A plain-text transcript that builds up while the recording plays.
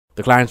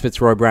The Clarence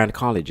Fitzroy Brand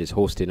College is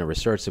hosting a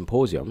research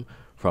symposium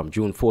from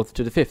June 4th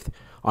to the 5th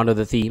under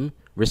the theme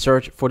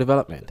Research for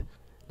Development.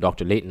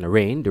 Dr. Leighton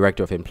Lorraine,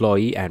 Director of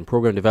Employee and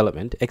Program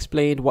Development,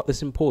 explained what the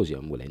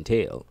symposium will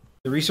entail.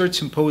 The research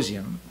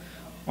symposium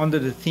under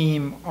the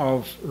theme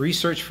of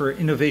Research for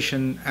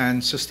Innovation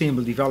and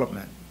Sustainable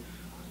Development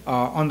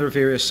under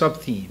various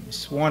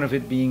sub-themes, one of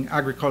it being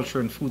agriculture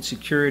and food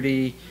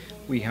security.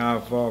 We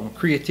have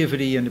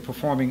creativity and the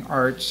performing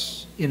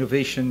arts,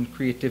 innovation,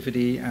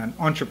 creativity, and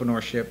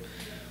entrepreneurship.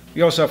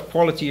 We also have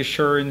quality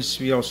assurance.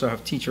 We also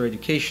have teacher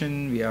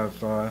education. We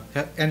have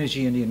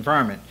energy and the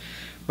environment.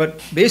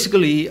 But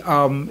basically,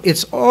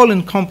 it's all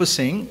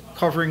encompassing,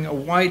 covering a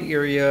wide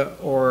area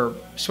or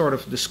sort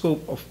of the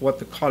scope of what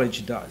the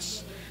college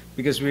does,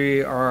 because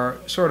we are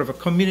sort of a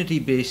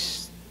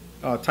community-based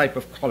type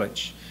of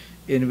college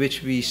in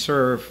which we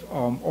serve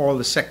all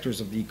the sectors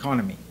of the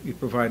economy. We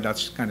provide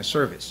that kind of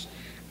service.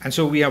 And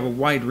so we have a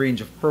wide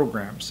range of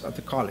programs at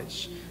the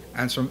college.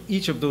 And from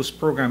each of those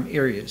program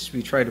areas,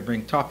 we try to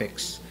bring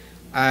topics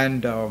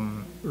and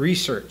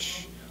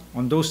research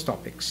on those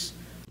topics.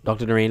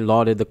 Dr. Lorraine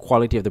lauded the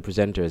quality of the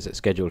presenters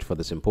scheduled for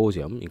the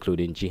symposium,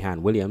 including Jihan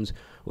Williams,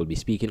 who will be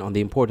speaking on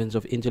the importance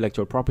of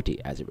intellectual property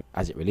as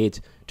it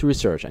relates to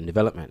research and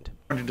development.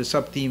 Under the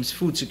sub-themes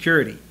food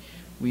security,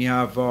 we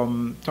have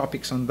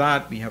topics on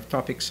that. We have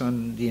topics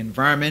on the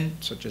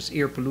environment, such as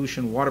air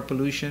pollution, water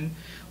pollution.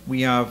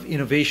 We have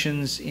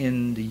innovations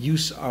in the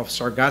use of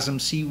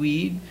sargassum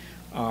seaweed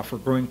for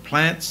growing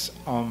plants.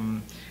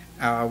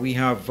 We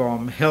have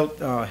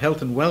health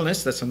and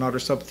wellness. That's another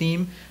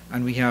sub-theme.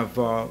 And we have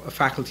a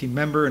faculty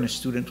member and a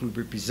student who will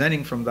be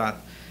presenting from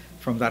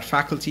that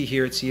faculty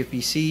here at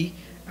CFBC.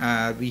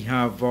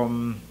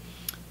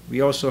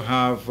 We also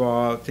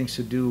have things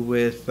to do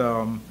with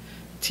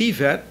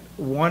TVET.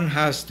 One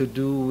has to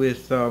do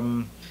with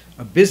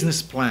a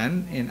business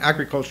plan in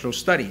agricultural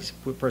studies.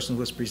 A person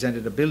who has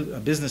presented a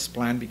business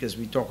plan, because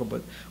we talk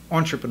about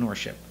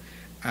entrepreneurship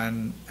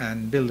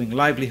and building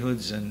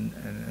livelihoods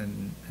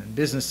and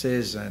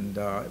businesses and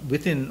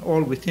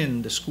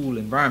within the school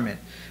environment,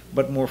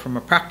 but more from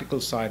a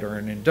practical side or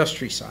an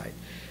industry side.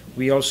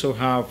 We also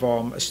have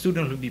a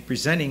student who will be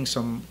presenting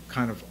some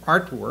kind of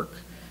artwork,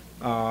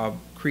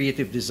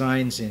 creative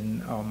designs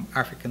in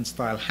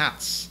African-style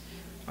hats.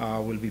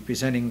 Will be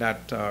presenting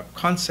that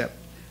concept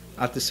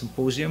at the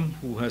symposium,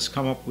 who has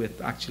come up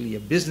with actually a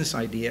business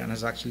idea and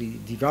has actually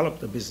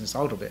developed a business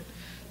out of it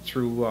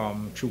through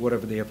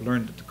whatever they have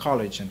learned at the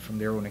college and from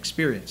their own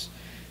experience.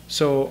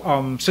 So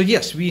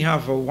yes, we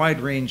have a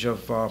wide range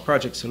of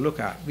projects to look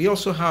at. We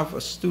also have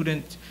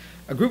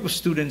a group of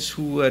students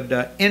who had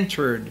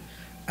entered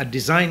a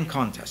design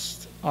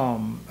contest,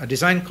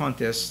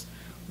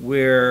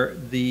 where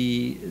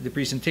the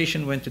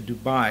presentation went to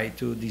Dubai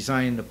to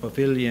design the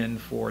pavilion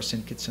for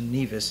St. Kitts and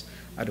Nevis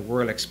at the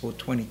World Expo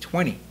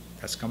 2020.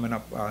 That's coming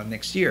up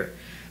next year.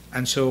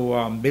 And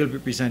so they'll be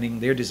presenting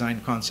their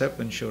design concept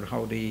and showed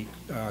how they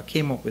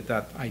came up with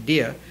that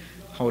idea,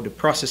 how the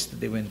process that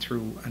they went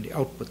through, and the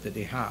output that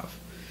they have.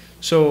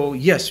 So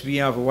yes, we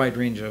have a wide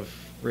range of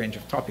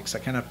topics. I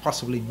cannot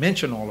possibly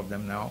mention all of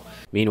them now.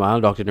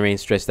 Meanwhile, Dr. Lorraine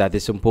stressed that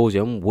this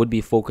symposium would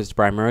be focused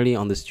primarily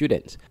on the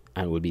students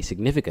and will be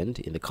significant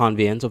in the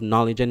conveyance of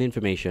knowledge and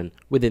information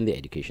within the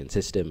education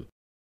system.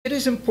 It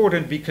is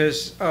important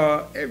because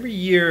every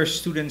year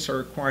students are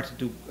required to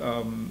do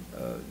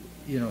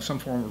some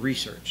form of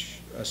research,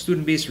 a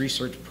student-based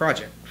research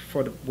project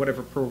for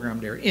whatever program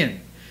they're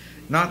in.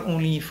 Not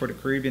only for the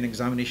Caribbean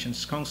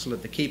Examinations Council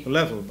at the Cape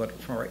level, but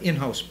for our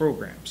in-house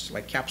programs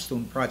like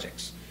capstone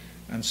projects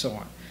and so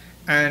on.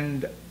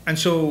 And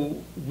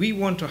so we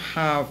want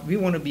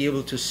to be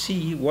able to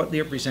see what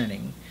they're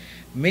presenting,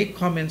 make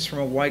comments from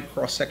a wide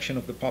cross-section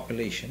of the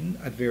population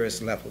at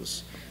various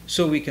levels,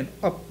 so we can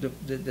up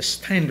the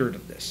standard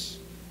of this,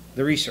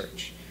 the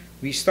research.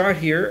 We start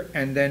here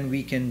and then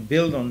we can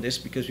build on this,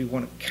 because we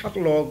want to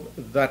catalog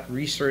that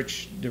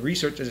research, the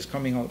research that is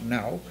coming out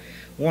now.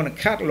 We want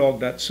to catalog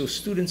that so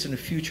students in the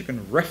future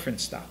can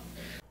reference that.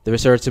 The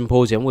research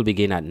symposium will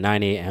begin at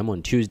 9 a.m.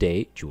 on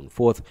Tuesday, June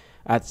 4th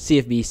at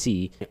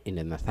CFBC in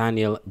the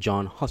Nathaniel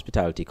John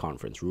Hospitality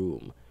Conference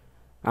Room.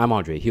 I'm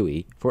Andre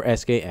Huey for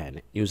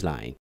SKN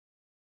Newsline.